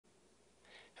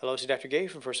Hello, this is Dr. Gay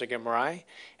from First Look MRI,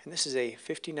 and this is a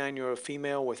 59-year-old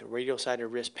female with radial-sided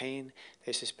wrist pain.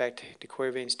 They suspect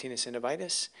DeQuervain's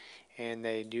tenosynovitis, and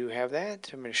they do have that.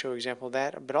 I'm going to show an example of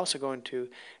that, but also go into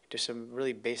just some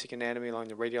really basic anatomy along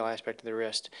the radial aspect of the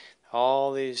wrist.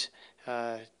 All these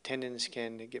tendons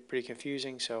can get pretty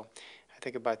confusing, so I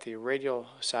think about the radial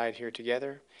side here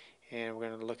together, and we're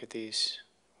going to look at these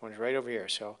ones right over here.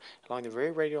 So along the very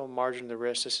radial margin of the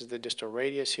wrist, this is the distal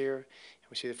radius here.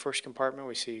 We see the first compartment.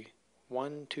 We see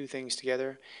two things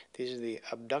together. These are the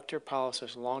Abductor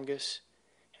Pollicis longus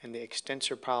and the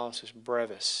Extensor Pollicis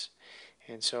brevis.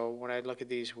 And so when I look at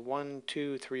these 1,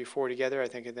 2, 3, 4 together, I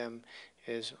think of them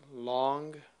as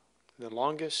the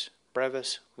longus,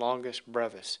 brevis, longus,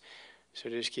 brevis. So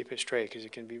just keep it straight because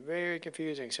it can be very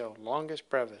confusing. So longus,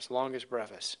 brevis, longus,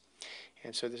 brevis.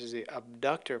 And so this is the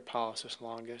Abductor Pollicis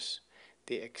longus,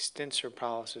 the Extensor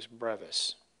Pollicis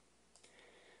brevis.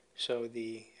 So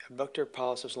the Abductor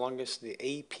Pollicis longus, the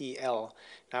APL.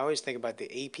 Now I always think about the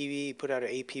APB, put out an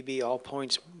APB all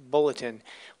points bulletin.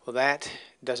 Well, that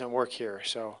doesn't work here.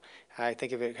 So I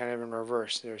think of it kind of in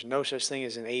reverse. There's no such thing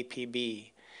as an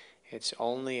APB. It's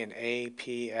only an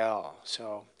APL.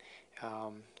 So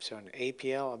an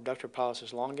APL, Abductor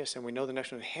Pollicis longus, and we know the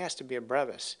next one has to be a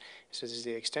brevis. So this is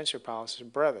the Extensor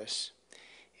Pollicis brevis,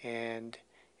 and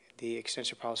the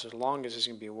Extensor Pollicis longus is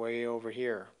going to be way over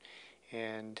here.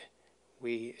 And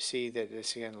we see that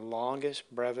it's again longus,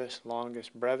 brevis,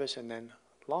 and then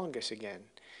longus again.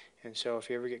 And so if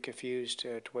you ever get confused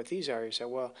to what these are, you say,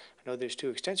 well, I know there's two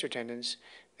extensor tendons.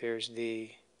 There's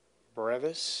the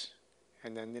brevis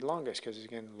and then the longus, because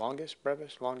again, longus,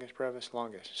 brevis,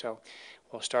 longus. So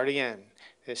we'll start again.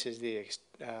 This is the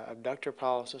Abductor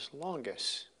Pollicis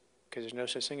longus, because there's no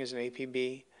such thing as an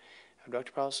APB,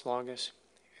 Abductor Pollicis longus,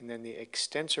 and then the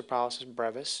Extensor Pollicis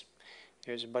brevis.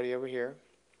 There's a buddy over here.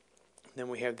 Then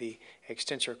we have the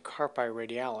extensor carpi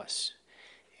radialis,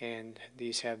 and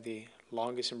these have the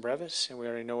longus and brevis, and we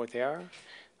already know what they are,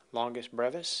 longus,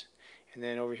 brevis. And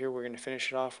then over here we're going to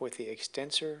finish it off with the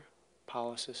Extensor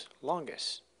Pollicis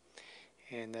longus,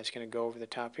 and that's going to go over the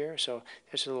top here. So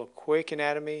that's a little quick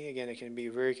anatomy. Again, it can be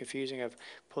very confusing. I've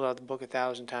pulled out the book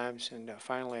 1,000 times, and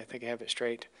finally I think I have it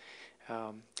straight.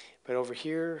 But over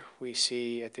here we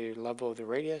see at the level of the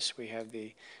radius we have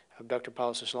the Abductor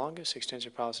Pollicis longus,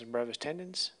 Extensor Pollicis brevis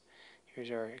tendons.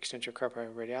 Here's our Extensor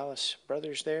carpi radialis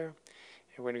brothers there.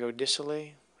 And we're going to go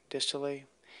distally.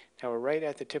 Now we're right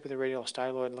at the tip of the radial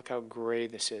styloid, and look how gray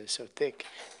this is. So thick,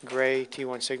 gray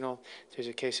T1 signal. There's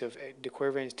a case of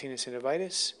DeQuervain's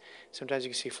tenosynovitis. Sometimes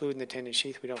you can see fluid in the tendon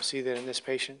sheath. We don't see that in this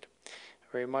patient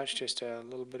very much, just a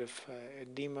little bit of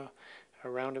edema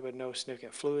around it, but no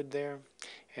significant fluid there,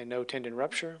 and no tendon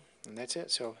rupture, and that's it.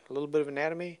 So a little bit of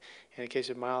anatomy in a case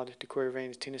of mild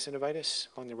DeQuervain's tenosynovitis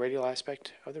on the radial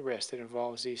aspect of the wrist that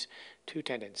involves these two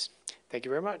tendons. Thank you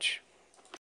very much.